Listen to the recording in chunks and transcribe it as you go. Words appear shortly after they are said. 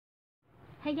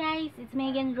Hi guys, it's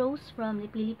Megan Rose from the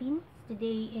Philippines.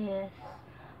 Today is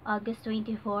August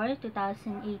 24,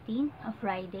 2018, a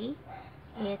Friday.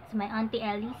 It's my Auntie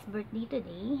Ellie's birthday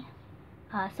today.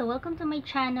 So welcome to my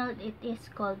channel. It is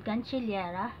called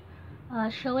Gantsilyera,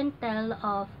 show and tell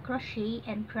of crochet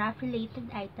and craft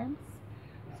related items.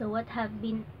 So what have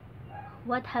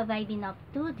I been up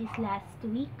to this last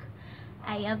week?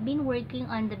 I have been working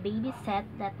on the baby set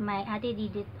that my Ate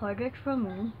Didit ordered from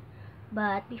me.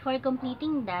 But before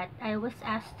completing that, I was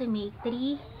asked to make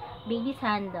 3 baby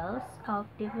sandals of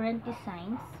different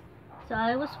designs. So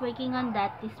I was working on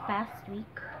that this past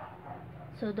week.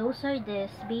 So those are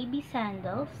these baby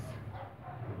sandals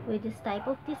with this type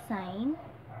of design.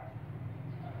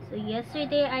 So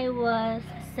yesterday I was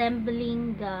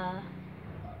assembling the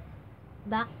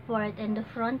back part and the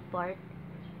front part,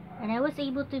 and I was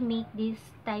able to make this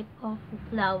type of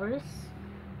flowers.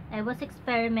 I was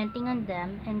experimenting on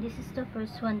them, and this is the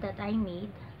first one that I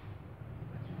made.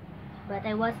 But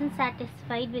I wasn't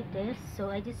satisfied with this, so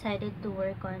I decided to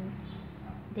work on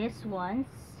this ones,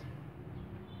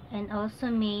 and also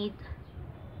made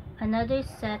another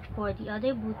set for the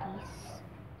other booties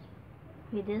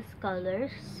with these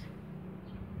colors.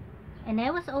 And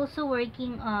I was also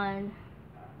working on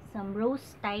some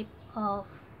rose type of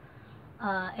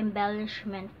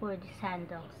embellishment for the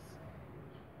sandals.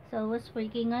 So I was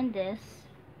working on this.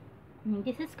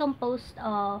 This is composed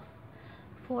of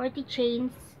 40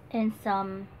 chains and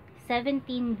some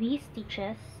 17 V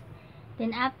stitches.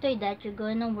 Then after that, you're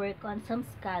going to work on some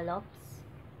scallops.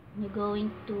 You're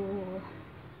going to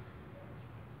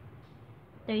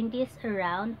turn this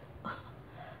around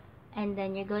and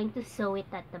then you're going to sew it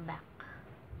at the back.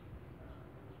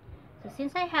 So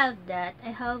since I have that,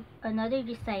 I have another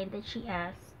design that she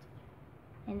asked,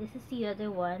 and this is the other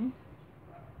one.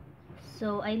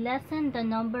 So I lessened the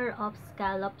number of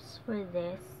scallops for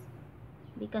this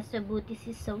because the booties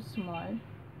is so small.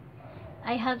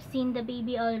 I have seen the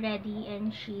baby already,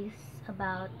 and she's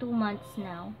about 2 months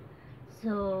now.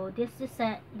 So this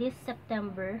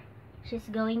September, she's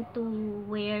going to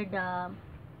wear the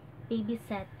baby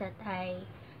set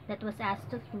that was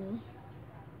asked of me.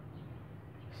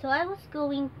 So I was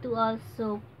going to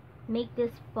also make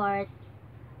this part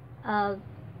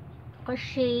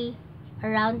crochet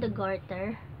around the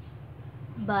garter,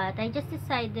 but I just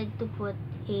decided to put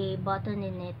a button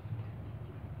in it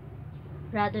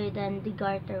rather than the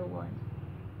garter one,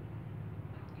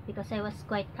 because I was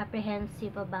quite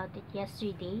apprehensive about it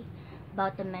yesterday,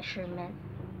 about the measurement.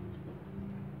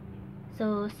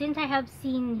 So since I have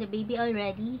seen the baby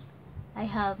already, I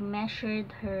have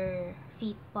measured her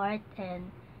feet part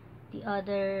and the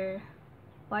other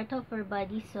part of her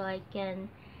body, so I can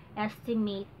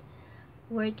estimate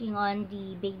working on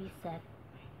the baby set.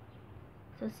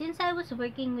 So since I was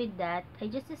working with that, I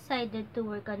just decided to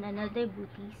work on another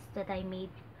booties that I made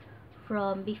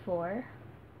from before.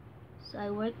 So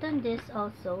I worked on this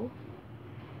also,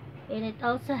 and it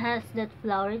also has that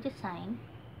flower design.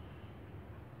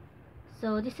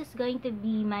 So this is going to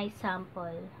be my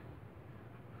sample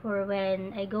for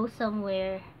when I go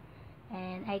somewhere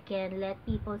and I can let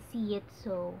people see it,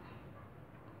 so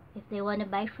if they want to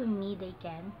buy from me, they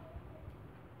can.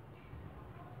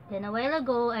 Then a while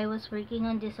ago, I was working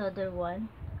on this other one,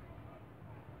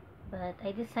 but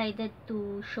I decided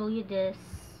to show you this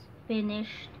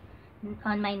finished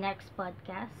on my next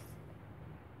podcast.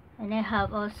 And I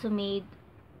have also made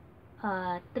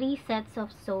 3 sets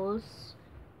of soles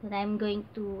that I'm going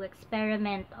to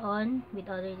experiment on with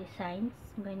other designs.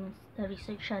 I'm going to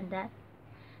research on that.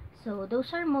 So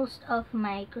those are most of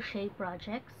my crochet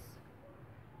projects.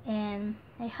 And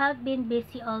I have been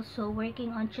busy also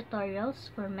working on tutorials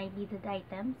for my beaded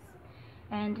items,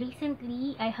 and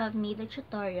recently I have made a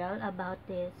tutorial about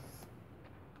this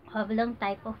oblong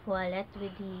type of wallet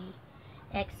with the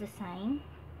X design.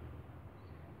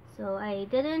 So I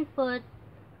didn't put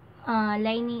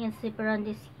lining and zipper on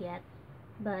this yet,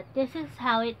 but this is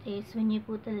how it is when you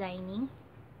put a lining.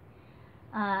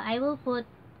 I will put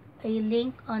a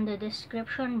link on the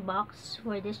description box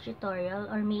for this tutorial,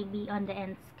 or maybe on the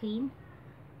end screen.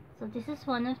 So this is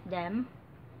one of them.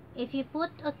 If you put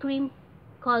a cream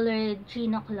colored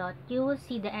Gino cloth, you will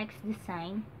see the X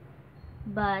design,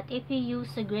 but if you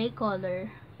use a gray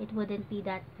color, it wouldn't be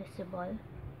that visible.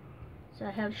 So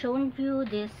I have shown you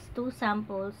these 2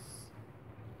 samples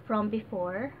from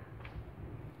before,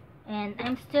 and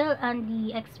I'm still on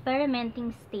the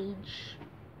experimenting stage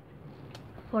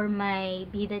for my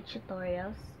beaded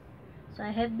tutorials. So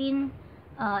I have been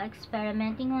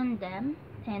experimenting on them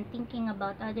and thinking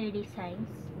about other designs.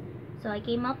 So I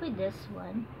came up with this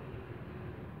one.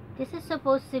 This is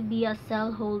supposed to be a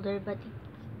cell holder, but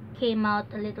came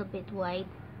out a little bit wide.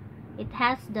 It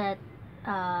has that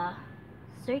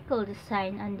circle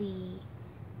design on the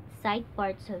side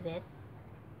parts of it,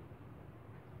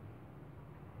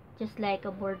 just like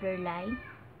a border line.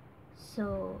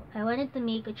 So I wanted to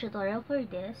make a tutorial for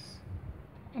this,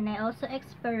 and I also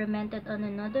experimented on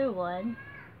another one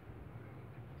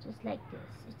just like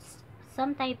this. It's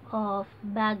some type of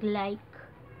bag like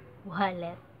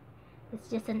wallet. It's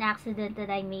just an accident that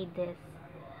I made this.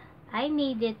 I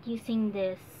made it using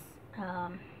this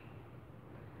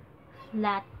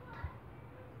flat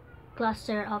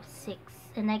cluster of 6,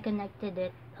 and I connected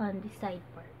it on the side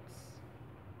parts.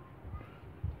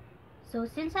 So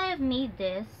since I have made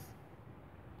this,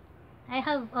 I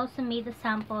have also made a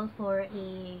sample for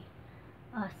a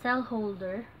cell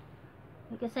holder,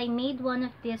 because I made one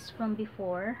of this from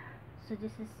before. So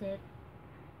this is it,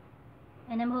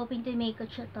 and I'm hoping to make a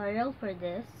tutorial for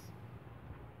this.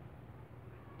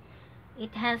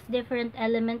 It has different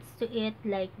elements to it,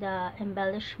 like the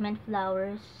embellishment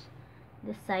flowers,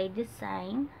 the side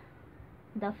design,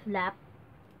 the flap,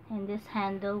 and this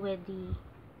handle with the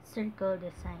circle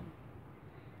design.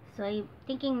 So I'm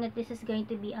thinking that this is going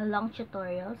to be a long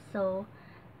tutorial, so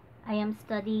I am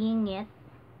studying it,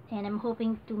 and I'm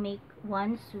hoping to make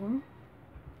one soon.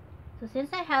 So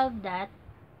since I have that,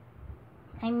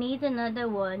 I made another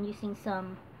one using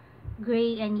some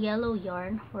gray and yellow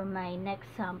yarn for my next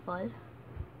sample.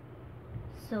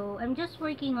 So I'm just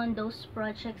working on those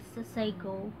projects as I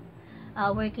go,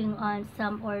 working on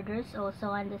some orders also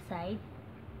on the side.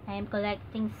 I am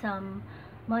collecting some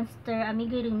monster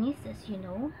amigurumis, as you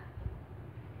know.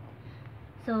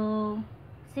 So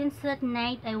since that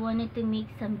night I wanted to make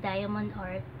some diamond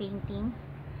art painting,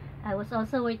 I was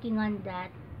also working on that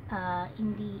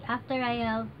after I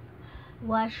have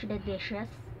washed the dishes,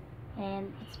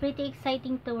 and it's pretty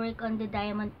exciting to work on the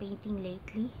diamond painting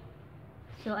lately.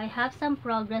 So I have some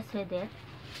progress with it.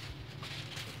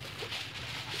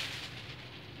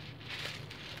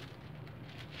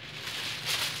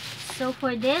 So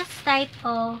for this type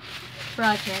of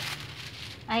project,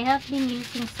 I have been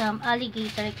using some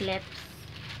alligator clips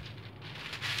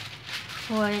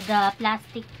for the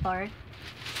plastic part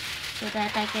so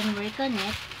that I can work on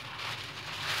it.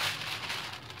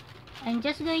 I'm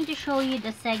just going to show you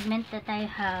the segment that I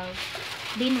have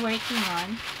been working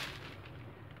on.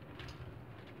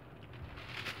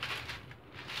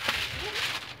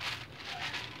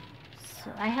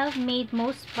 So I have made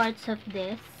most parts of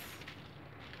this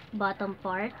bottom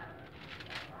part,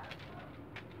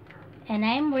 and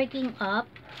I'm working up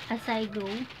as I go,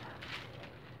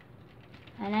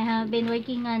 and I have been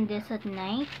working on this at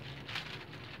night.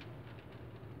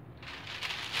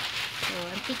 So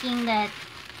I'm thinking that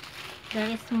there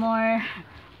is more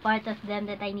part of them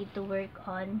that I need to work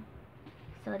on,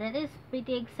 so that is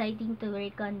pretty exciting to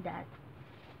work on that.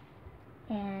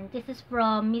 And this is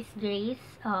from Miss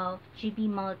Grace of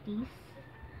gbmaltese,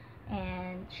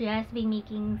 and she has been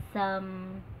making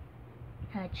some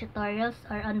tutorials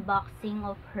or unboxing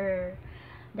of her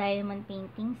diamond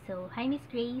painting. So hi Miss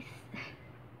Grace.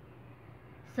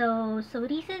 so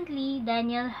recently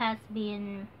Daniel has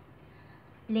been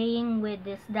playing with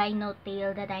this dino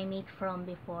tail that I made from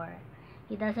before.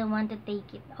 He doesn't want to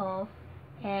take it off,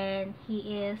 and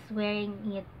he is wearing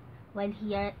it while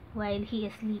he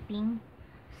is sleeping.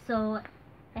 So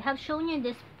I have shown you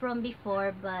this from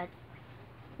before, but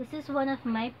this is one of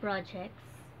my projects,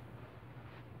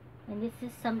 and this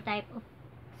is some type of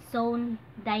sewn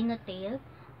dino tail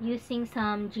using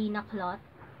some Gina cloth.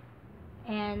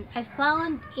 And I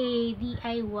found a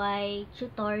DIY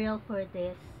tutorial for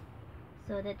this,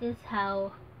 so that is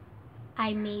how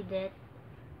I made it.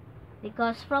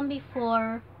 Because from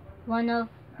before, one of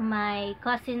my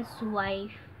cousin's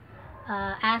wife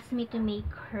asked me to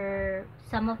make her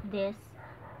some of this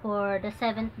for the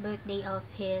 7th birthday of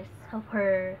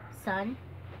her son,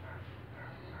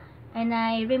 and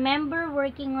I remember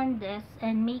working on this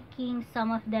and making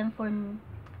some of them for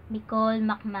Nicole,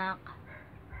 Macmac,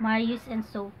 Marius, and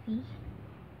Sophie.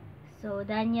 So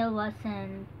Daniel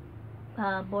wasn't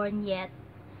born yet,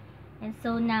 and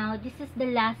so now this is the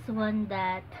last one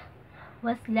that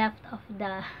was left of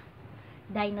the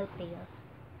dino tail.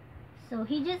 So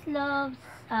he just loves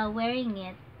wearing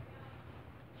it,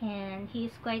 and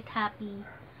he's quite happy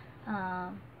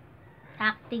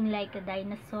acting like a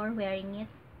dinosaur wearing it.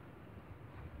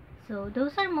 So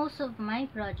those are most of my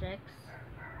projects,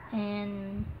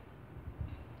 and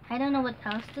I don't know what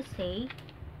else to say.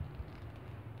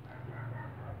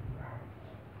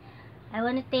 I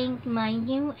want to thank my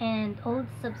new and old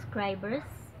subscribers.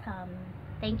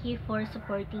 Thank you for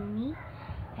supporting me,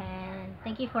 and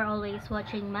thank you for always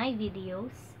watching my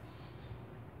videos.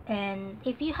 And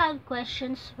if you have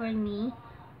questions for me,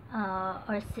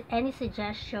 or any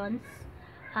suggestions,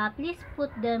 please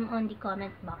put them on the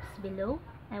comment box below.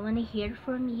 I want to hear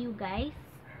from you guys.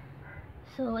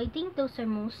 So I think those are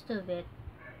most of it.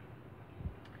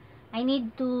 I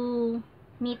need to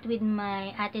meet with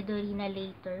my Ate Dorina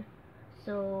later,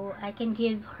 so I can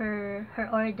give her her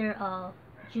order of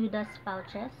Judas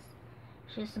pouches.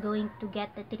 She's going to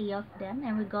get the 3 of them,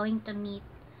 and we're going to meet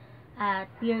at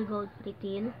Pure Gold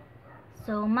Retail.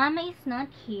 So Mama is not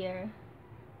here.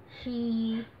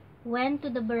 She went to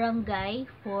the barangay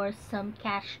for some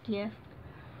cash gift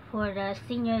for the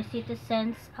senior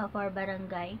citizens of our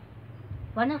barangay.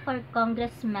 One of our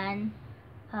congressmen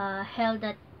held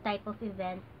that type of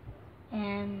event,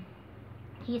 and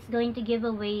he's going to give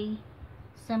away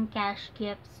some cash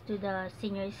gifts to the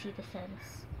senior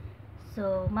citizens.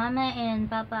 So Mama and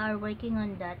Papa are working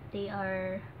on that. They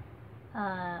are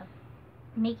uh,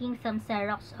 making some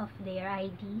xerox of their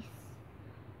IDs,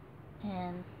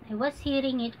 and I was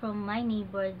hearing it from my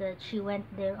neighbor that she went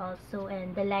there also,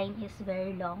 and the line is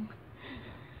very long.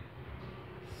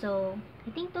 So I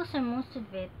think those are most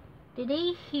of it.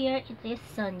 Today here it is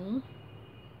sunny,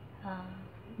 uh,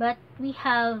 but we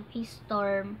have a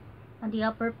storm on the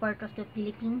upper part of the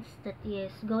Philippines that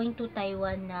is going to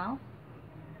Taiwan now,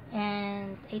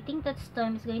 and I think that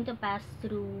storm is going to pass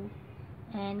through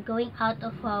and going out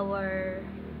of our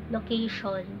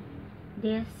location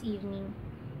this evening.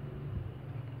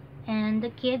 And the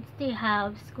kids, they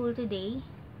have school today,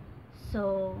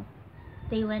 so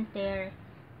they went there,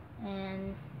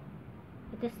 and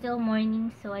it is still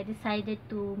morning, so I decided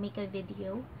to make a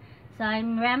video. So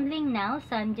I'm rambling now,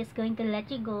 so I'm just going to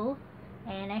let you go,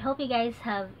 and I hope you guys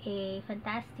have a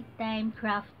fantastic time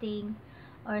crafting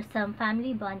or some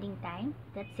family bonding time.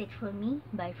 That's it for me.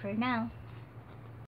 Bye for now.